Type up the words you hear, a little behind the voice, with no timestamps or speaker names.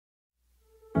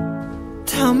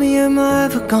Tell me, am I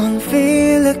ever gonna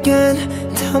feel again?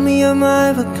 Tell me, am I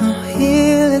ever gonna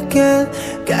heal again?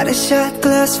 Got a shot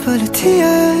glass full of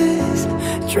tears.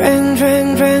 Drink,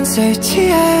 drink, drink, say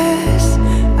cheers.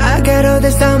 I got all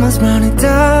these diamonds running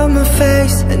down my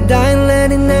face, and I ain't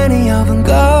letting any of them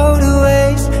go to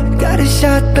waste. Got a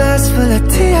shot glass full of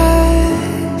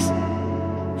tears.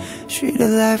 Treat her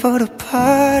life for the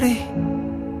party,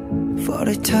 for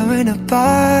the time in her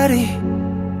body.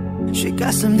 She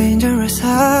got some dangerous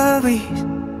hobbies,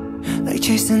 like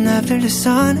chasing after the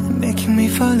sun and making me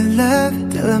fall in love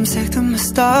till I'm sick to my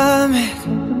stomach,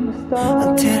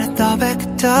 until I throw back a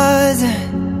dozen,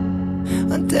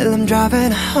 until I'm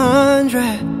driving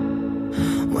 100,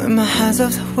 with my hands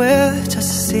off the wheel just to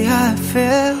see how I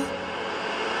feel.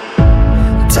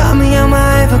 Tell me, am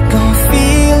I ever gonna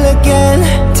feel again?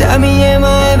 Tell me, am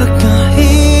I ever gonna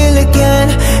heal again?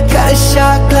 Got a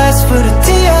shot glass full of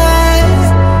tears.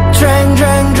 Drink,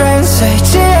 drink, drink, say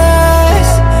cheers.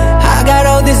 I got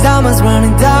all these diamonds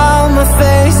running down my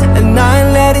face, and I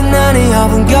ain't letting any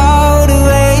of them go to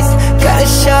waste. Got a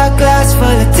shot glass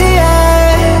full of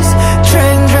tears.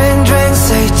 Drink, drink, drink,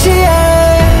 say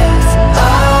cheers.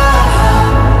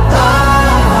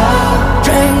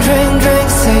 Drink, drink, drink,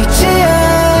 say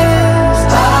cheers.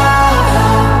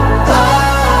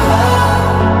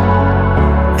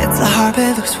 It's a hard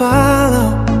pill to swallow,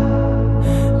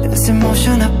 this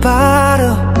emotion I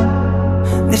bottle.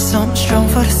 There's something strong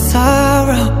for the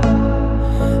sorrow,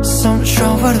 something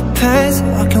strong for the pain, so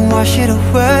I can wash it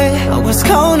away. I was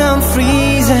cold, now I'm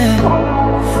freezing,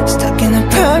 stuck in a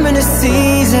permanent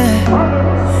season,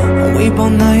 and we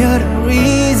both know you're the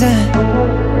reason.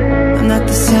 I'm not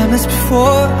the same as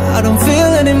before, I don't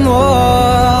feel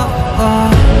anymore.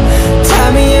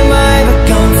 Tell me, am I ever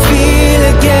gonna feel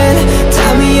again?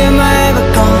 Tell me, am I ever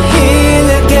gonna heal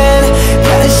again?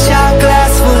 Got a shot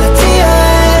glass full of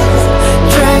tears.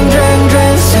 Drink, drink,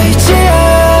 drink, say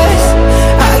cheers.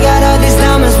 I got all these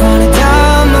diamonds running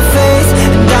down my face,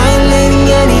 and I ain't letting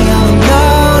any of them go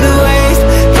to waste.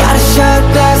 Got a shot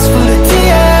glass full of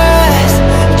tears.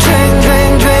 Drink,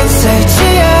 drink, drink, say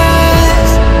cheers.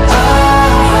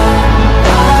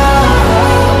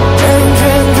 Drink,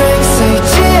 drink, drink, say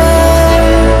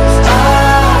cheers.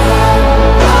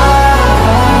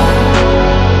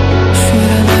 Treat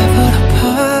her life for the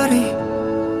party,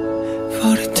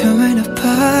 for the two in a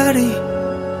party.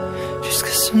 She's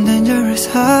got some dangerous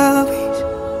hobbies,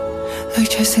 like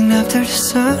chasing after the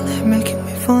sun and making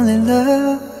me fall in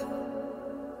love.